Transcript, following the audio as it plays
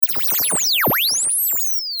Welcome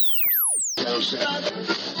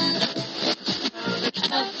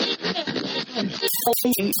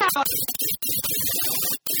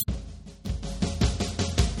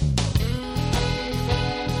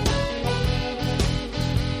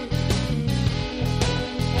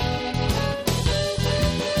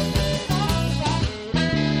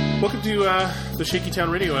to the Shaky Town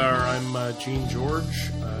Radio Hour. I'm Gene George.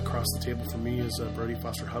 Across the table from me is Brody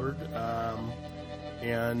Foster Hubbard.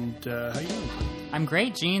 And how you doing? I'm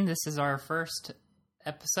great, Gene. This is our first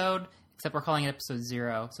episode, except we're calling it episode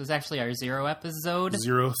 0. So it's actually our 0 episode.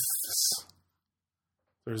 Zeroth.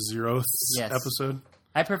 There's zeroth episode?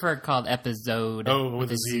 I prefer it called episode. Oh,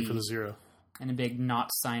 with a Z for the 0. And a big not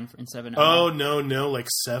sign instead of an O. Oh, no, like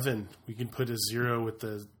 7. We can put a 0 with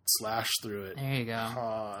the slash through it. There you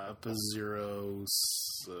go. Episode.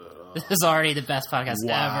 This is already the best podcast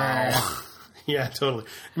ever. Yeah, totally.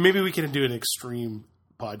 Maybe we can do an extreme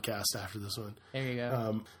podcast after this one. There you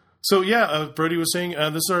go. Brody was saying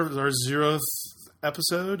this is our 0th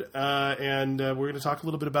episode, and we're going to talk a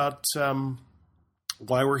little bit about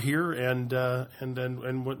why we're here and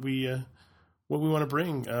what we want to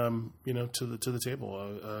bring to the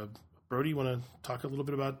table. Brody, you want to talk a little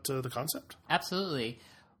bit about the concept? Absolutely.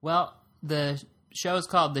 Well, the show is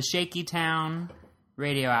called the Shaky Town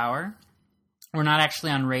Radio Hour. We're not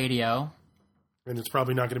actually on radio, and it's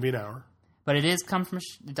probably not going to be an hour. But it does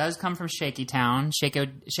come from Shaky Town.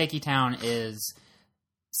 Shaky Town is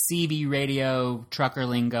CB radio trucker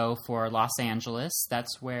lingo for Los Angeles.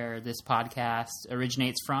 That's where this podcast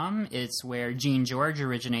originates from. It's where Gene George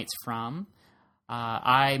originates from.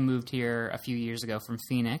 I moved here a few years ago from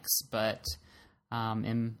Phoenix, but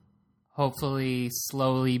am hopefully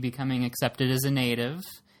slowly becoming accepted as a native.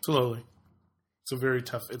 Slowly.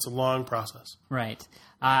 It's a long process. Right.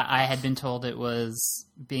 I had been told it was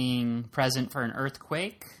being present for an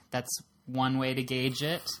earthquake. That's one way to gauge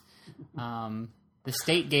it. The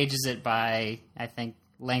state gauges it by, I think,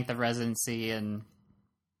 length of residency and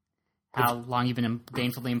how long you've been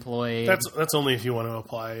gainfully employed. That's only if you want to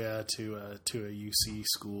apply to a UC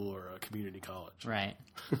school or a community college. Right.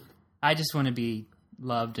 I just want to be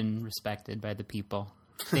loved and respected by the people,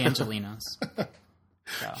 the Angelinos.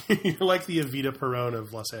 So. You're like the Evita Peron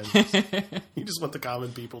of Los Angeles. You just want the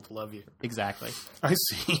common people to love you. Exactly. I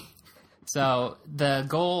see. So the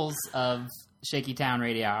goals of Shaky Town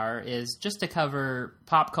Radio Hour is just to cover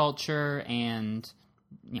pop culture and,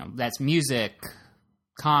 that's music,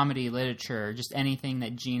 comedy, literature, just anything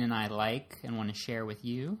that Gene and I like and want to share with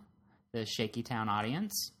you, the Shaky Town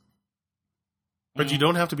audience. But you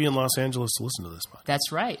don't have to be in Los Angeles to listen to this podcast.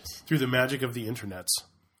 That's right. Through the magic of the internets.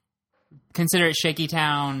 Consider it Shaky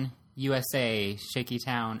Town USA, Shaky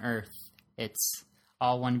Town Earth. It's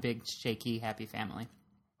all one big, shaky, happy family.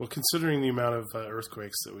 Well, considering the amount of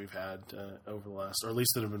earthquakes that we've had over the last, or at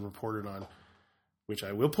least that have been reported on, which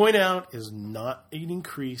I will point out is not an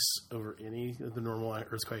increase over any of the normal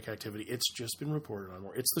earthquake activity. It's just been reported on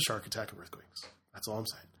more. It's the shark attack of earthquakes. That's all I'm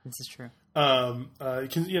saying. This is true.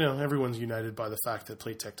 Everyone's united by the fact that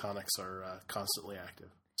plate tectonics are constantly active.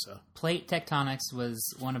 So plate tectonics was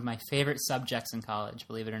one of my favorite subjects in college,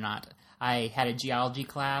 believe it or not. I had a geology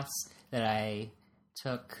class that I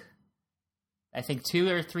took, I think, 2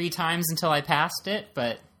 or 3 times until I passed it,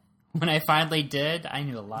 but when I finally did, I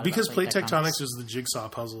knew a lot because about plate tectonics is the jigsaw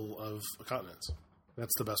puzzle of continents.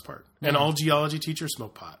 That's the best part. And all geology teachers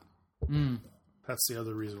smoke pot. That's the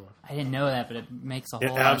other reason why. I didn't know that, but it makes a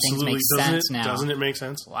whole lot of things make sense now. Doesn't it make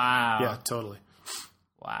sense? Wow. Yeah, totally.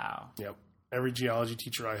 Wow. Yep. Every geology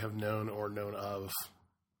teacher I have known or known of,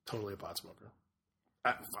 totally a pot smoker.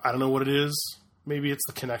 I don't know what it is. Maybe it's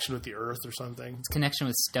the connection with the earth or something. It's connection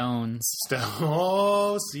with stones.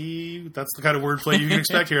 Oh, see? That's the kind of wordplay you can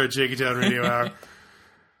expect here at Shaky Town Radio Hour.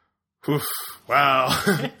 Oof, wow.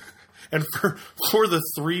 And for the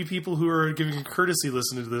 3 people who are giving a courtesy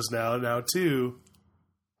listening to this now 2,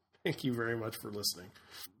 thank you very much for listening.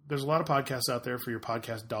 There's a lot of podcasts out there for your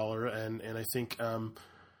podcast dollar, and I think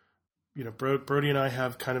Brody and I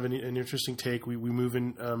have kind of an interesting take. We move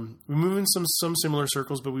in some similar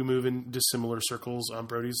circles, but we move in dissimilar circles.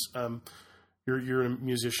 Brody's you're a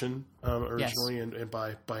musician originally, yes. and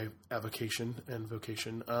by avocation and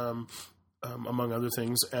vocation, among other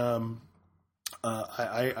things.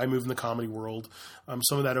 I move in the comedy world.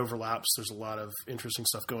 Some of that overlaps. There's a lot of interesting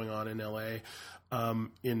stuff going on in LA,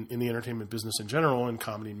 in the entertainment business in general, and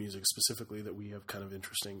comedy and music specifically, that we have kind of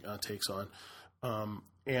interesting takes on.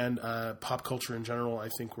 And pop culture in general, I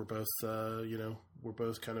think we're both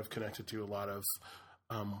kind of connected to a lot of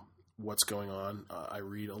what's going on. I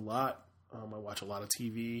read a lot. I watch a lot of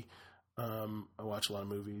TV. I watch a lot of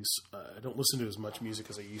movies. I don't listen to as much music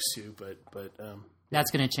as I used to, but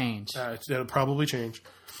that's going to change. That'll probably change.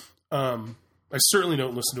 I certainly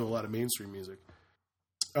don't listen to a lot of mainstream music.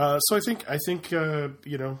 So I think I'm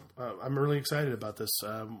really excited about this.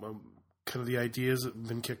 Kind of the ideas that have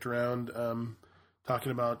been kicked around,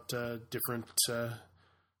 talking about different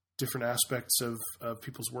aspects of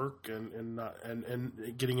people's work and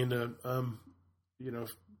getting into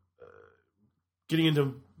getting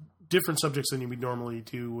into different subjects than you would normally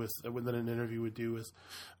do than an interview would do with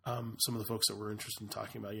some of the folks that we're interested in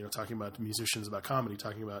talking about. Talking about musicians about comedy,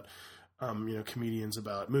 talking about comedians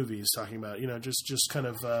about movies, talking about just kind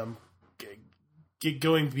of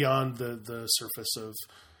going beyond the surface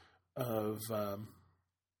of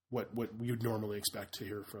what we would normally expect to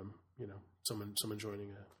hear from someone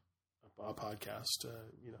joining a podcast.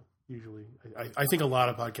 Usually, I think a lot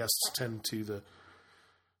of podcasts tend to the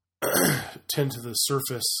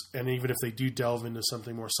surface, and even if they do delve into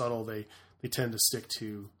something more subtle, they tend to stick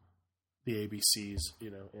to the ABCs,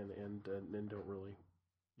 and don't really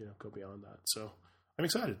go beyond that. So I'm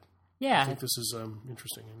excited. Yeah, I think this is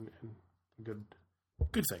interesting and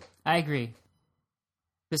good thing. I agree.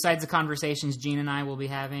 Besides the conversations Gene and I will be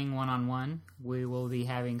having one-on-one, we will be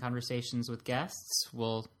having conversations with guests.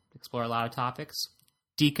 We'll explore a lot of topics,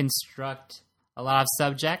 deconstruct a lot of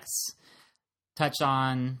subjects, touch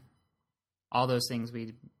on all those things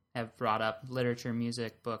we have brought up: literature,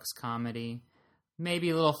 music, books, comedy, maybe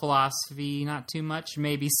a little philosophy, not too much,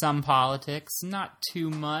 maybe some politics, not too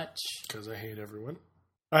much. Because I hate everyone.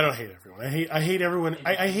 I don't hate everyone. I hate everyone.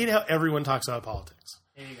 I hate how everyone talks about politics.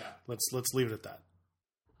 There you go. Let's leave it at that.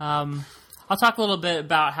 I'll talk a little bit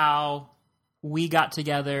about how we got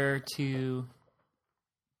together to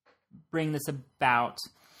bring this about.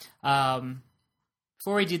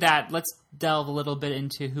 Before we do that, let's delve a little bit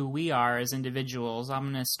into who we are as individuals.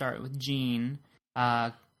 I'm going to start with Gene.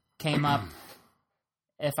 Came up,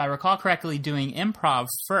 if I recall correctly, doing improv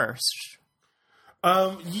first.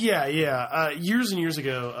 Yeah. Years and years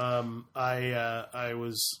ago, I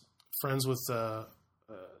was friends with.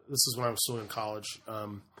 This is when I was still in college.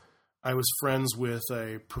 I was friends with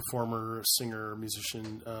a performer, singer,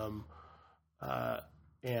 musician,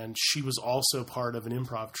 and she was also part of an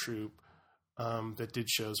improv troupe that did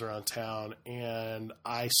shows around town. And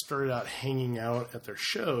I started out hanging out at their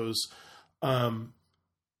shows, and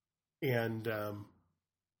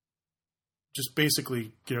just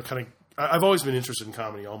basically, kind of. I've always been interested in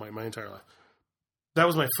comedy all my entire life. That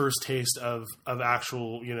was my first taste of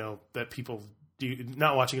actual, that people do,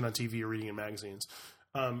 not watching it on TV or reading in magazines.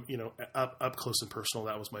 Up close and personal.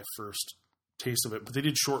 That was my first taste of it. But they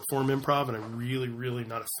did short form improv, and I'm really, really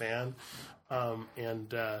not a fan.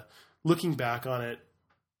 And looking back on it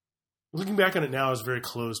now, I was very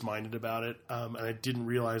closed minded about it, and I didn't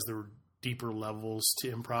realize there were deeper levels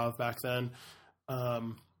to improv back then.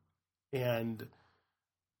 And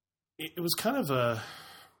it was kind of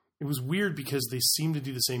it was weird because they seemed to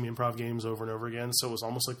do the same improv games over and over again. So it was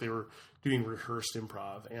almost like they were doing rehearsed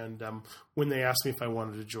improv. And when they asked me if I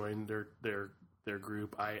wanted to join their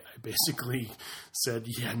group, I basically said,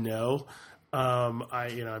 yeah, no.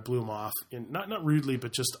 I blew them off, and not rudely,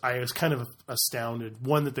 but just I was kind of astounded.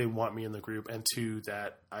 One, that they want me in the group, and two,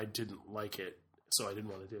 that I didn't like it, so I didn't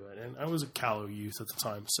want to do it. And I was a callow youth at the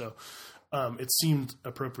time, so it seemed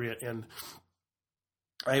appropriate. And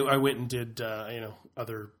I went and did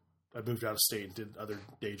I moved out of state and did other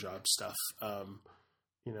day job stuff,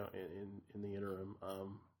 in the interim.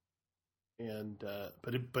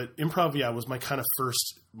 But improv, was my kind of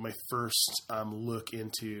first look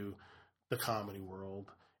into the comedy world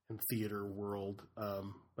and theater world,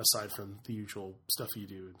 aside from the usual stuff you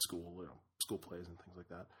do in school, school plays and things like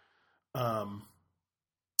that.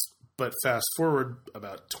 But fast forward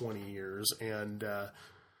about 20 years, and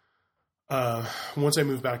once I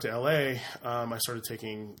moved back to LA, I started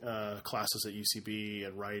taking classes at UCB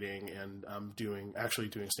and writing and doing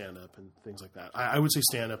stand-up and things like that. I would say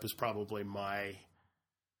stand-up is probably my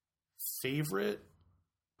favorite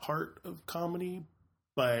part of comedy,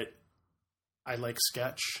 but I like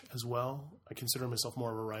sketch as well. I consider myself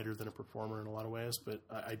more of a writer than a performer in a lot of ways, but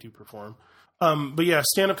I do perform. But yeah,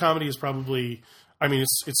 stand-up comedy is probably,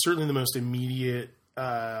 it's certainly the most immediate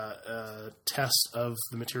test of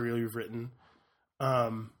the material you've written.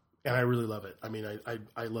 And I really love it.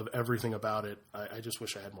 I love everything about it. I just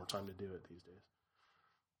wish I had more time to do it these days.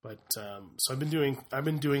 But, so I've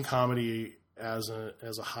been doing comedy as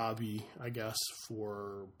a hobby, I guess,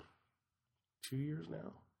 for 2 years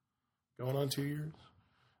now, going on 2 years.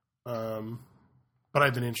 But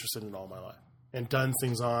I've been interested in it all my life and done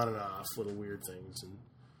things on and off, little weird things, and,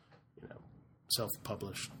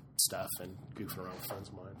 self-published stuff and goofing around with friends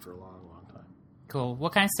of mine for a long, long time. Cool.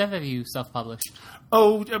 What kind of stuff have you self-published?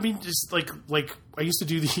 Oh, I mean, just like I used to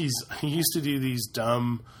do these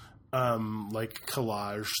dumb like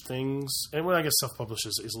collage things, and well, I guess self-published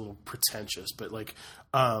is a little pretentious, but like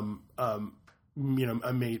you know,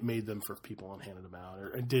 I made them for people and handed them out,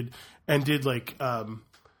 or did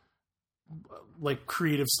like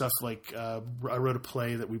creative stuff. Like I wrote a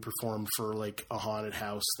play that we performed for like a haunted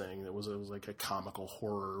house thing. It was like a comical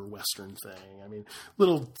horror Western thing. I mean,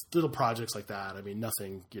 little projects like that. I mean,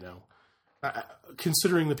 nothing, you know,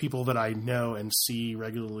 considering the people that I know and see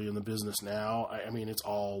regularly in the business now, I mean, it's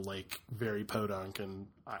all like very podunk, and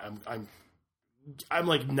I'm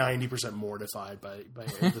like 90% mortified by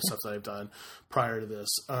the stuff that I've done prior to this.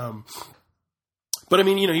 But I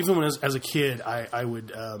mean, you know, even when as a kid, I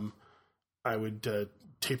would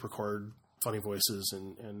tape record funny voices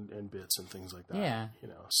and bits and things like that. Yeah. You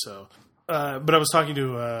know, so, but I was talking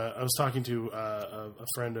to a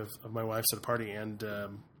friend of my wife's at a party, and,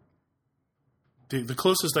 the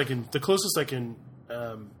closest I can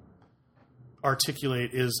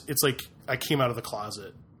articulate is, it's like I came out of the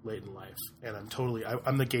closet late in life, and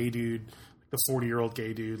I'm the gay dude, the 40-year-old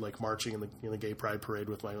gay dude, like marching in the gay pride parade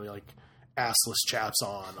with my like assless chaps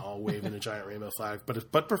on, all waving a giant rainbow flag,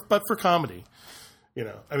 but for comedy, you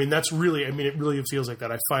know. I mean, that's really, I mean, it really feels like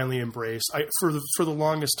that. I finally embraced. For the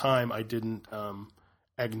longest time, I didn't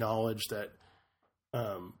acknowledge that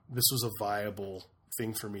this was a viable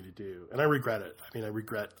thing for me to do, and I regret it. I mean, I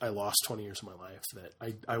regret I lost 20 years of my life that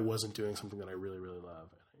I wasn't doing something that I really, really love.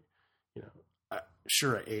 You know,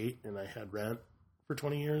 sure, I ate and I had rent for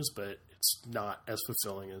 20 years, but it's not as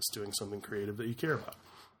fulfilling as doing something creative that you care about.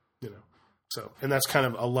 You know. So, and that's kind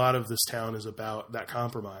of a lot of this town is about that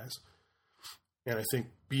compromise. And I think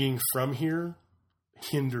being from here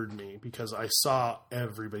hindered me, because I saw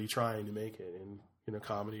everybody trying to make it in, you know,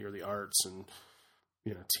 comedy or the arts and,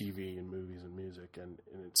 you know, TV and movies and music. And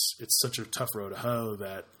it's such a tough road to hoe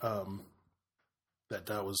that,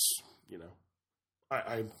 that was, you know,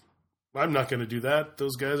 I'm not going to do that.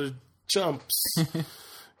 Those guys are chumps,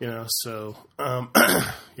 you know? So,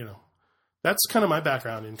 you know, that's kind of my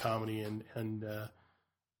background in comedy, and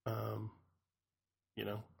you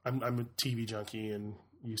know, I'm a TV junkie and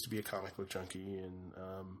used to be a comic book junkie, and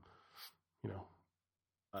you know,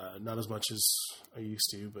 not as much as I used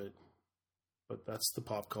to, but that's the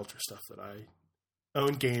pop culture stuff that I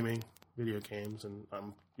own. Gaming, video games, and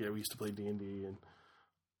yeah, we used to play D&D and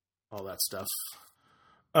all that stuff.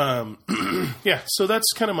 Yeah, so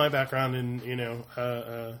that's kind of my background in, you know,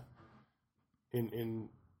 in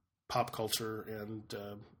pop culture, and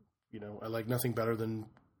you know, I like nothing better than,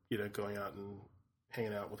 you know, going out and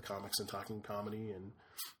hanging out with comics and talking comedy, and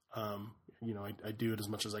you know, I do it as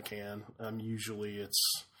much as I can. Usually it's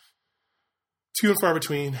few and far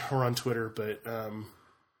between, or on Twitter, but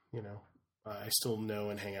you know, I still know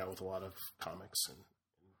and hang out with a lot of comics and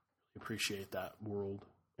appreciate that world,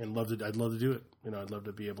 and I'd love to do it. You know, I'd love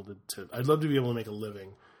to be able to make a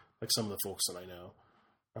living like some of the folks that I know.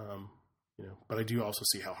 You know, but I do also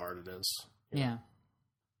see how hard it is. Yeah. Know?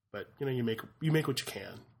 But you know, you make what you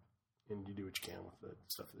can, and you do what you can with the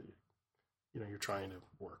stuff that you know you're trying to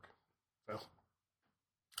work. So,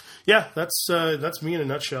 yeah, that's me in a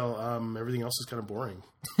nutshell. Everything else is kind of boring.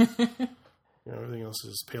 You know, everything else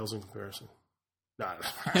is pales in comparison. Nah,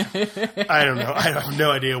 I don't know. I have no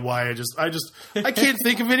idea why. I can't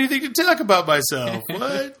think of anything to talk about myself.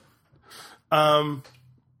 What? I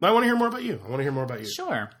want to hear more about you.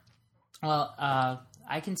 Sure. Well,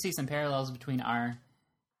 I can see some parallels between our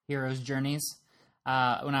heroes' journeys.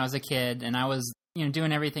 When I was a kid, and I was, you know,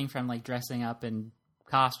 doing everything from like dressing up in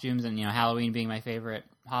costumes, and, you know, Halloween being my favorite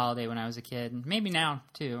holiday when I was a kid, maybe now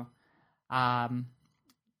too.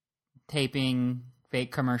 Taping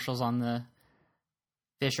fake commercials on the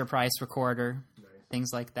Fisher-Price recorder, nice. Things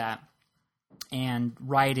like that. And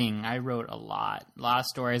writing, I wrote a lot of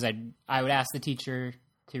stories. I would ask the teacher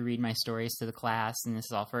to read my stories to the class, and this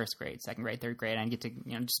is all first grade, second grade, third grade. I'd get to,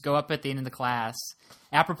 you know, just go up at the end of the class,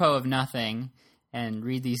 apropos of nothing, and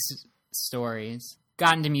read these stories.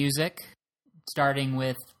 Got into music, starting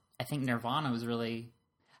with, I think Nirvana was really,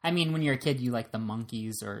 I mean, when you're a kid, you like the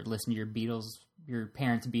Monkees or listen to your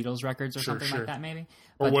parents' Beatles records or something like that, maybe.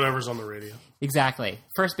 Or whatever's on the radio. Exactly.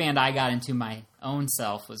 First band I got into my own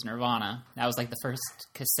self was Nirvana. That was like the first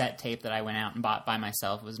cassette tape that I went out and bought by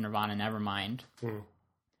myself was Nirvana Nevermind. Mm.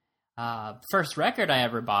 First record I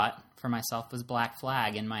ever bought for myself was Black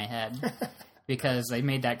Flag in my head, because I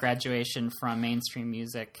made that graduation from mainstream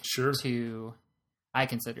music to, I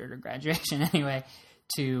consider it a graduation anyway,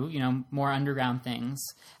 to, you know, more underground things.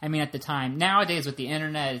 I mean, at the time, nowadays with the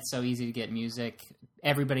internet, it's so easy to get music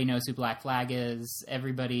everybody knows who Black Flag is.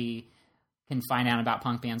 Everybody can find out about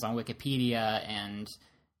punk bands on Wikipedia and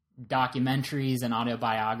documentaries and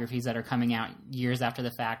autobiographies that are coming out years after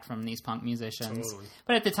the fact from these punk musicians. Totally.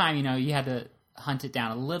 But at the time, you had to hunt it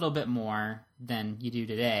down a little bit more than you do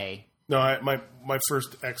today. No, my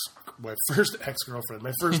first ex girlfriend,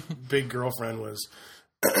 my first big girlfriend was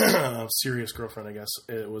serious girlfriend, I guess.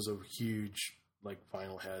 It was a huge like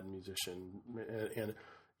vinyl head musician, and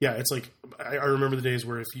yeah, it's like I remember the days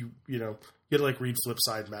where if you had to like read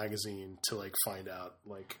Flipside magazine to like find out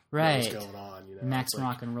like what was going on. Max like,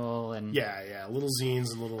 Rock and Roll and little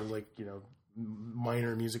zines and little like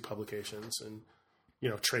minor music publications and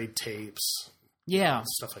trade tapes,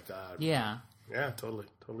 stuff like that. Yeah, totally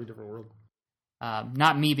different world.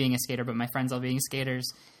 Not me being a skater, but my friends all being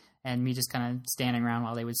skaters, and me just kind of standing around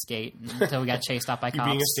while they would skate until we got chased off by cops.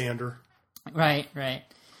 You being a stander. Right.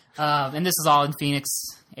 And this is all in Phoenix,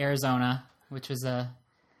 Arizona, which was I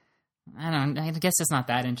guess it's not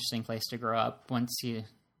that interesting place to grow up once you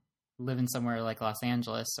live in somewhere like Los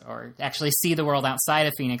Angeles or actually see the world outside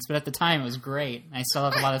of Phoenix. But at the time, it was great. I still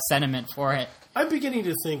have a lot of sentiment for it. I'm beginning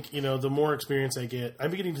to think, the more experience I get, I'm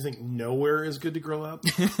beginning to think nowhere is good to grow up.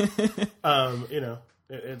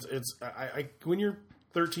 When you're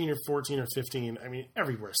 13 or 14 or 15, I mean,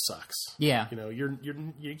 everywhere sucks. Yeah. You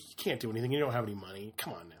can't do anything. You don't have any money.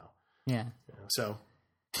 Come on now. Yeah. So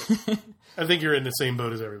I think you're in the same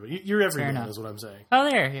boat as everybody. You're everyone is what I'm saying. Oh,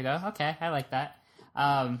 there you go. Okay. I like that.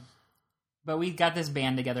 But we got this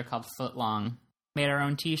band together called Footlong. Made our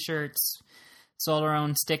own t-shirts, sold our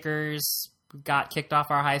own stickers, got kicked off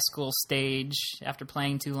our high school stage after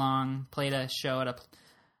playing too long, played a show at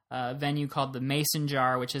a venue called the Mason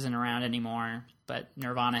Jar, which isn't around anymore, but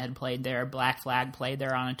Nirvana had played there. Black Flag played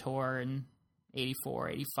there on a tour in 84,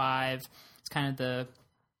 85. It's kind of the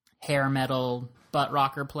hair metal butt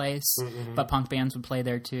rocker place, but punk bands would play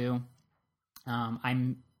there too.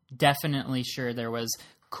 I'm definitely sure there was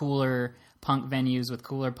cooler punk venues with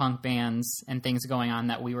cooler punk bands and things going on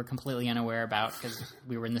that we were completely unaware about because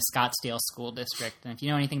we were in the Scottsdale school district. And if you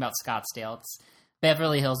know anything about Scottsdale, it's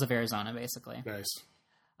Beverly Hills of Arizona, basically. Nice.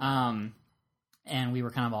 And we were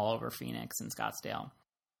kind of all over Phoenix and Scottsdale.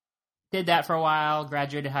 Did that for a while,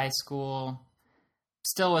 graduated high school.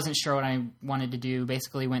 Still wasn't sure what I wanted to do.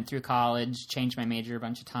 Basically went through college, changed my major a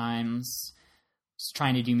bunch of times. Was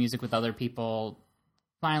trying to do music with other people.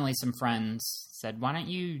 Finally, some friends said, why don't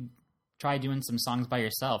you try doing some songs by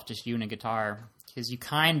yourself, just you and a guitar? Because you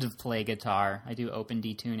kind of play guitar. I do open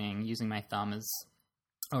D tuning, using my thumb as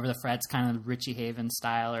over the frets, kind of Richie Havens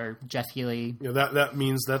style or Jeff Healey. That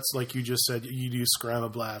means that's like you just said, you do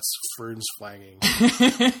Scrambleblatz, Ferns flagging.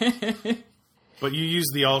 But you use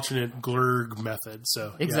the alternate glurg method,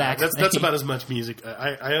 so exactly. That's about as much music.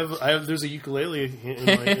 I have. There's a ukulele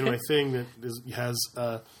in my thing that has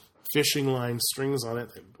fishing line strings on it.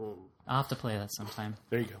 I'll have to play that sometime.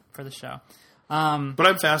 There you go for the show. But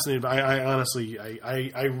I'm fascinated. I honestly,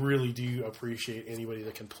 I really do appreciate anybody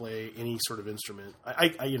that can play any sort of instrument.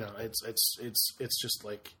 It's just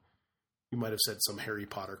like you might have said some Harry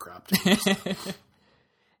Potter crap to me.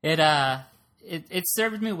 It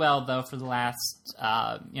served me well though for the last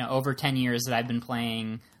over 10 years that I've been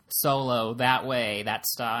playing solo that way, that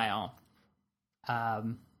style.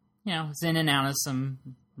 It's in and out of some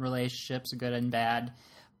relationships, good and bad,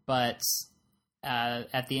 but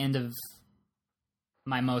at the end of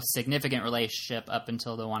my most significant relationship up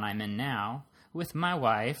until the one I'm in now with my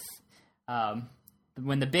wife,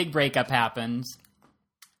 when the big breakup happened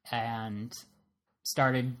and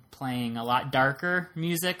started playing a lot darker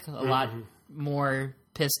music, a lot more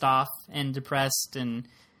pissed off and depressed and,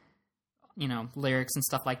 lyrics and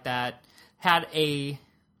stuff like that, had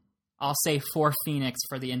I'll say for Phoenix,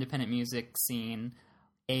 for the independent music scene,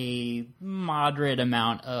 a moderate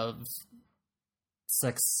amount of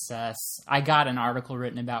success. I got an article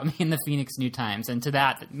written about me in the Phoenix New Times, and to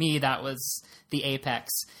that was the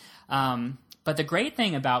apex. But the great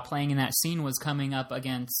thing about playing in that scene was coming up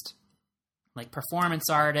against like performance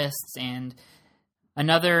artists, and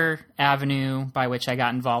another avenue by which I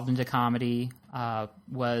got involved into comedy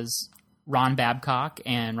was Ron Babcock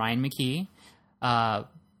and Ryan McKee.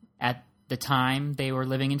 At the time, they were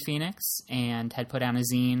living in Phoenix and had put out a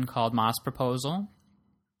zine called Moss Proposal.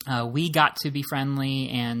 We got to be friendly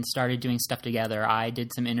and started doing stuff together. I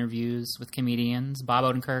did some interviews with comedians, Bob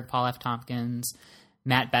Odenkirk, Paul F. Tompkins,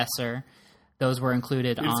 Matt Besser. Those were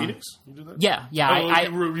included in on Phoenix? You did that? Yeah.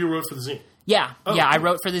 You wrote for the zine? Yeah. I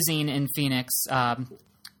wrote for the zine in Phoenix.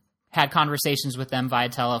 Had conversations with them via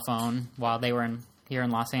telephone while they were here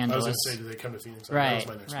in Los Angeles. I was going to say, did they come to Phoenix? Right, that was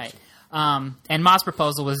my next right. question. And Moss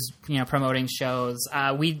Proposal was, promoting shows.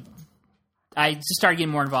 I just started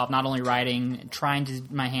getting more involved, not only writing, trying to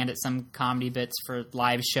my hand at some comedy bits for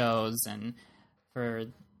live shows, and for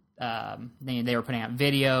they were putting out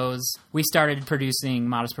videos. We started producing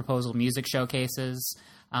Modest Proposal music showcases.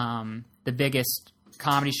 The biggest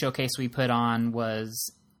comedy showcase we put on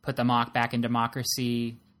was Put the Mock Back in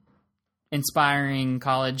Democracy, inspiring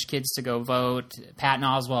college kids to go vote. Patton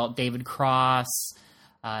Oswalt, David Cross,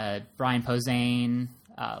 Brian Posehn,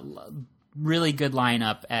 really good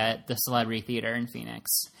lineup at the Celebrity Theater in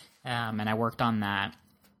Phoenix, and I worked on that.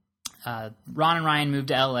 Ron and Ryan moved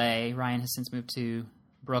to L.A. Ryan has since moved to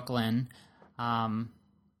Brooklyn, and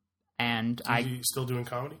Is he still doing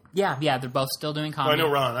comedy? Yeah, they're both still doing comedy. I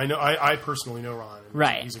know Ron. I personally know Ron.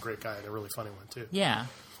 Right, he's a great guy and a really funny one too. Yeah,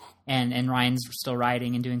 and Ryan's still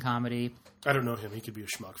writing and doing comedy. I don't know him. He could be a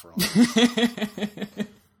schmuck for all.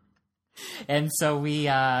 And so we,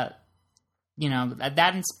 that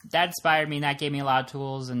inspired me. And that gave me a lot of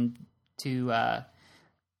tools and to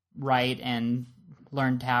write, and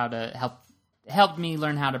learned how to helped me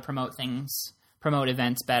learn how to promote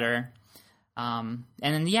events better. And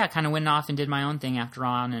then, kind of went off and did my own thing after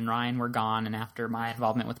Ron and Ryan were gone, and after my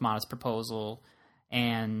involvement with Modest Proposal.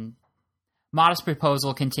 And Modest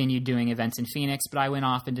Proposal continued doing events in Phoenix, but I went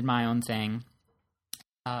off and did my own thing.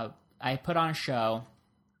 I put on a show.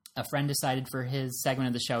 A friend decided for his segment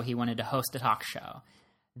of the show he wanted to host a talk show.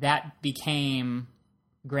 That became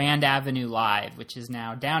Grand Avenue Live, which is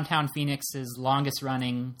now downtown Phoenix's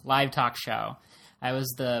longest-running live talk show. I was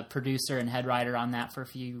the producer and head writer on that for a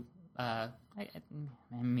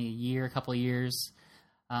couple of years.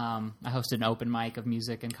 I hosted an open mic of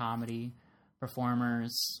music and comedy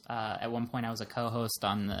performers. At one point, I was a co-host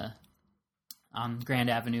on Grand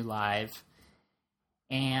Avenue Live.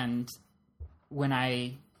 And when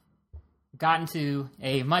I got into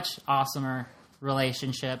a much awesomer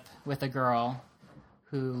relationship with a girl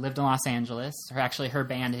who lived in Los Angeles, her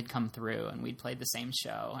band had come through, and we'd played the same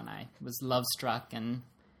show, and I was love-struck and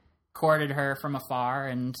courted her from afar,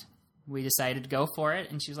 and we decided to go for it.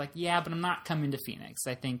 And she was like, yeah, but I'm not coming to Phoenix.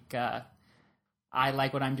 I think I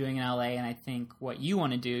like what I'm doing in LA, and I think what you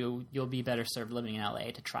want to do, you'll be better served living in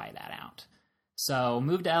LA to try that out. So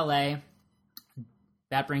moved to LA.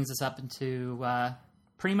 That brings us up into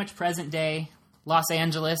pretty much present-day Los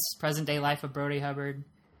Angeles, present-day life of Brody Hubbard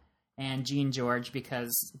and Gene George,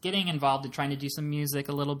 because getting involved in trying to do some music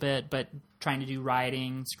a little bit, but trying to do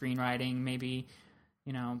writing, screenwriting, maybe,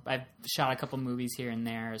 I've shot a couple movies here and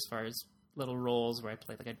there as far as little roles where I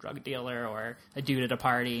play like a drug dealer or a dude at a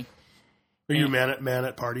party. Are you man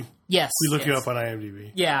at party? Yes. We look you up on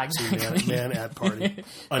IMDb. Yeah, exactly. Man at party.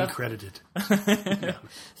 Uncredited.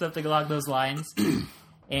 Something along those lines.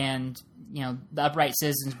 And, the Upright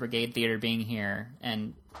Citizens Brigade Theater being here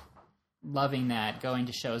and loving that, going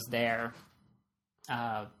to shows there.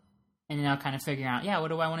 And now kind of figuring out, what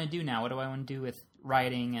do I want to do now? What do I want to do with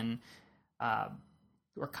writing and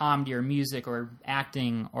or comedy or music or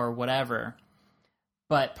acting or whatever?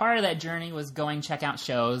 But part of that journey was going check out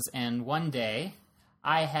shows, and one day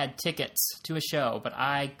I had tickets to a show, but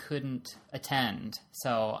I couldn't attend.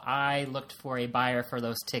 So I looked for a buyer for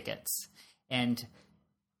those tickets. And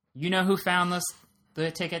you know who found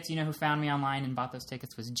the tickets? You know who found me online and bought those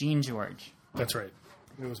tickets? Was Gene George. That's right.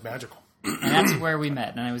 It was magical. And that's where we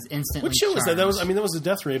met, and I was instantly Which show was that? charmed. That was a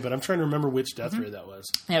Death Ray, but I'm trying to remember which Death Ray that was.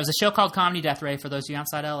 Yeah, it was a show called Comedy Death Ray. For those of you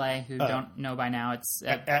outside LA who don't know by now, it's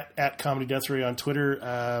at Comedy Death Ray on Twitter.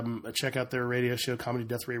 Check out their radio show, Comedy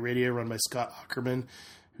Death Ray Radio, run by Scott Ackerman,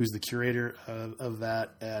 who's the curator of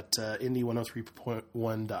that at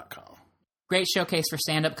indie103.1.com. Great showcase for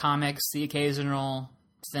stand-up comics, the occasional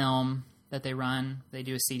film that they run. They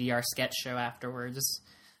do a CDR sketch show afterwards.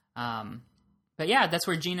 But yeah, that's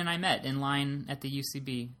where Gene and I met, in line at the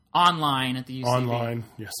UCB. Online at the UCB. Online,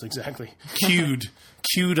 yes, exactly. Queued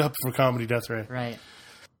up for Comedy Death Ray. Right.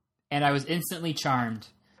 And I was instantly charmed.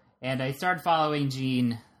 And I started following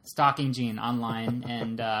Gene, stalking Gene online,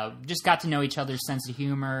 and just got to know each other's sense of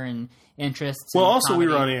humor and interests. Well, in also comedy.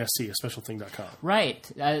 we were on ASC, a specialthing.com. Right.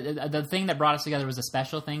 The thing that brought us together was a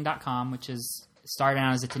specialthing.com, which is started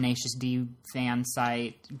out as a Tenacious D fan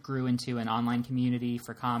site, grew into an online community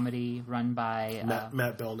for comedy run by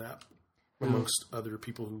Matt Belknap, amongst other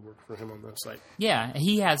people who work for him on the site. Yeah,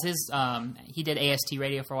 he has his. He did AST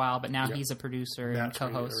Radio for a while, but now he's a producer and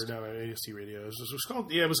co-host. AST Radio. It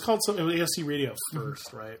was called something. It was AST Radio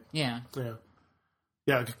first, right? Yeah.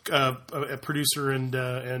 A producer and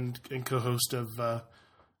co-host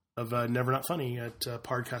of Never Not Funny at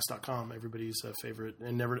podcast.com, everybody's favorite,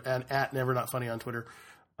 and at Never Not Funny on Twitter,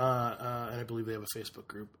 and I believe they have a Facebook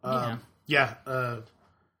group.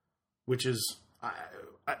 Which is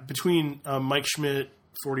between Mike Schmidt,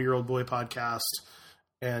 40-Year-Old Boy podcast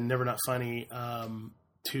and Never Not Funny,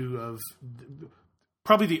 two of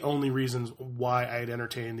probably the only reasons why I had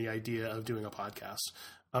entertained the idea of doing a podcast,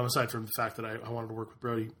 aside from the fact that I wanted to work with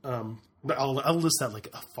Brody. But I'll list that like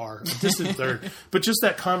a distant third. But just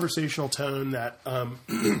that conversational tone that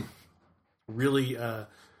really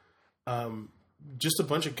just a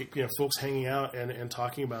bunch of folks hanging out and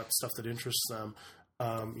talking about stuff that interests them,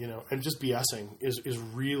 and just BSing is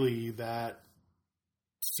really that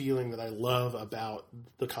feeling that I love about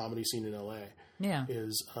the comedy scene in LA. Yeah,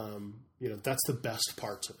 is that's the best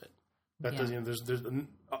parts of it. That there's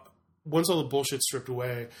once all the bullshit's stripped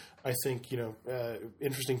away, I think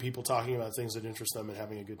interesting people talking about things that interest them and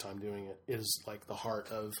having a good time doing it is like the heart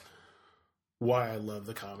of why I love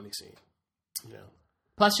the comedy scene.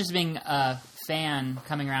 Plus, just being a fan,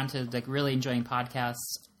 coming around to like really enjoying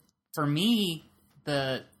podcasts. For me,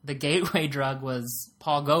 the gateway drug was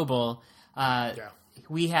Paul Goebel.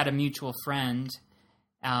 We had a mutual friend.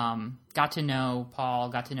 Got to know Paul,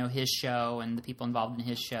 got to know his show and the people involved in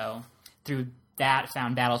his show. Through that,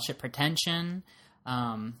 found Battleship Pretension.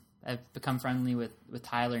 I've become friendly with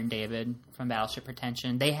Tyler and David from Battleship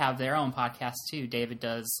Pretension. They have their own podcast too. David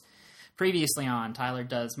does Previously On. Tyler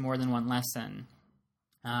does More Than One Lesson.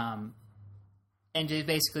 And just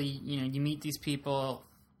basically, you meet these people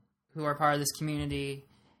who are part of this community,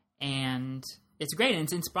 and it's great and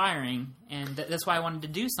it's inspiring, and that's why I wanted to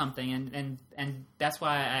do something, and that's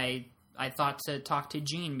why I thought to talk to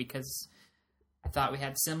Gene, because I thought we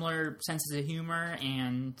had similar senses of humor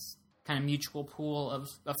and kind of mutual pool of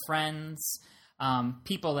friends,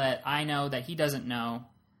 people that I know that he doesn't know.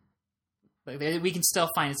 We can still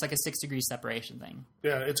find it's like a 6-degree separation thing.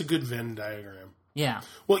 Yeah, it's a good Venn diagram. Yeah.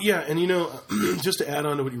 Well, yeah, and just to add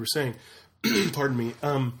on to what you were saying, pardon me,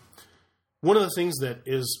 one of the things that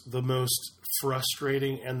is the most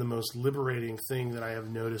frustrating and the most liberating thing that I have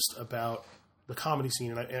noticed about the comedy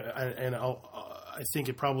scene, and I think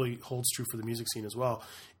it probably holds true for the music scene as well,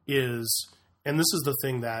 is, and this is the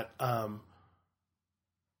thing that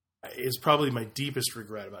is probably my deepest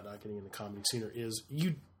regret about not getting in the comedy scene, is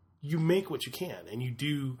you make what you can, and you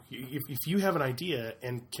do. If you have an idea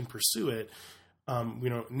and can pursue it,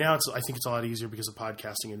 now I think it's a lot easier because of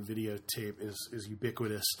podcasting and videotape is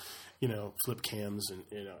ubiquitous. Flip cams and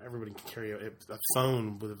everybody can carry a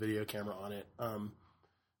phone with a video camera on it.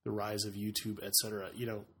 The rise of YouTube, etc.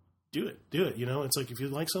 Do it. It's like if you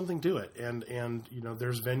like something, do it. And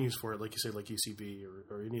there's venues for it, like you say, like UCB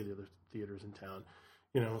or any of the other theaters in town.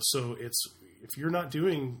 So it's, if you're not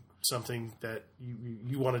doing something that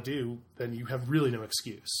you want to do, then you have really no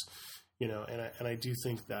excuse. And I do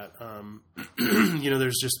think that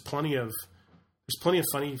there's just plenty of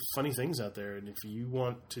funny things out there, and if you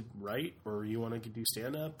want to write or you want to do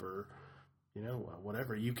stand up or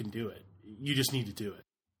whatever, you can do it. You just need to do it.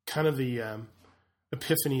 Kind of the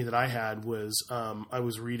epiphany that I had was I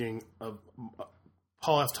was reading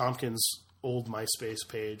Paul F. Tompkins' old MySpace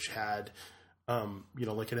page had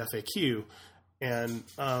like an FAQ. And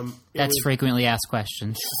that's frequently asked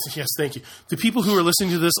questions. Yes, thank you. The people who are listening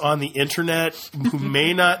to this on the internet who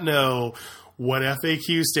may not know what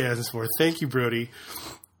FAQ stands for, thank you, Brody.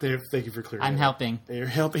 Thank you for clearing. I'm helping. You're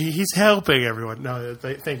helping. He's helping everyone. No,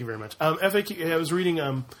 thank you very much. FAQ. I was reading,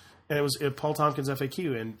 and it was Paul Tompkins'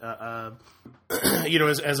 FAQ, and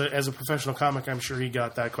as a professional comic, I'm sure he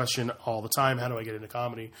got that question all the time. How do I get into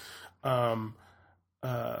comedy?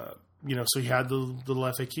 So he had the little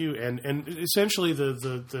FAQ, and essentially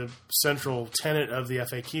the central tenet of the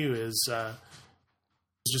FAQ is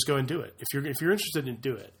just go and do it. If you're interested in it,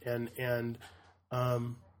 do it. And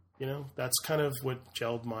that's kind of what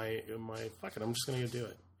gelled my fuck it, I'm just gonna go do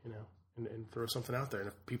it, and throw something out there. And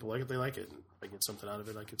if people like it, they like it. And if I get something out of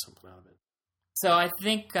it, I get something out of it. So I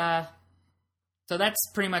think so that's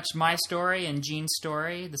pretty much my story and Gene's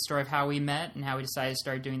story, the story of how we met and how we decided to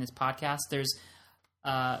start doing this podcast. There's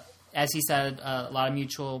as he said, a lot of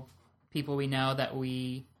mutual people we know that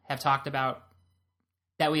we have talked about,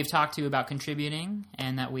 that we've talked to about contributing,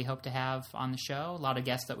 and that we hope to have on the show. A lot of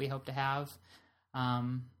guests that we hope to have,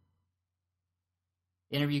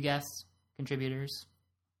 interview guests, contributors.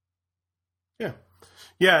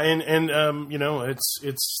 Yeah, and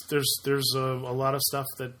there's a lot of stuff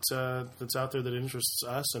that's out there that interests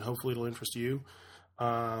us, and hopefully it'll interest you.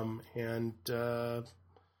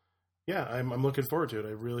 Yeah, I'm looking forward to it.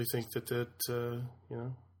 I really think that it's going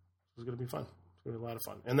to be fun. It's going to be a lot of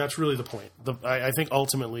fun, and that's really the point. I think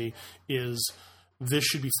ultimately is this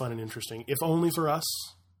should be fun and interesting, if only for us,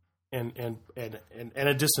 and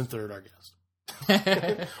a distant third, our guest,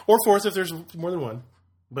 or fourth if there's more than one.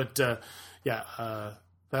 But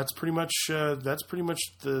that's pretty much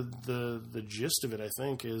the gist of it. I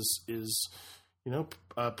think is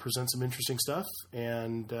present some interesting stuff,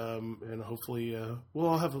 and hopefully we'll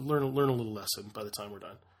all learn a little lesson by the time we're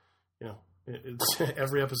done.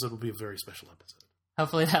 Every episode will be a very special episode.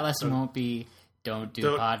 Hopefully that lesson won't be don't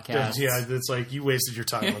do podcasts. Yeah, it's like you wasted your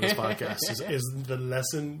time on this podcast. is the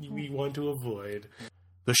lesson we want to avoid.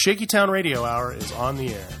 The Shaky Town Radio Hour is on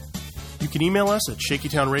the air. You can email us at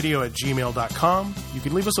shakytownradio@gmail.com. You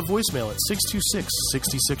can leave us a voicemail at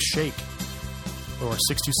 626-66-SHAKE or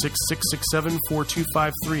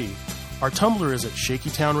 626-667-4253. Our Tumblr is at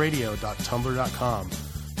shakytownradio.tumblr.com.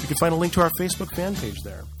 You can find a link to our Facebook fan page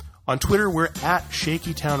there. On Twitter, we're at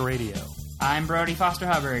Shaky Town Radio. I'm Brody Foster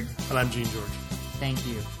Hubbard. And I'm Gene George. Thank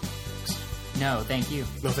you. Thanks. No, thank you.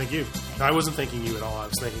 No, thank you. I wasn't thanking you at all. I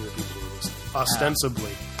was thanking the people who were listening.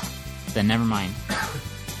 Ostensibly. Then never mind.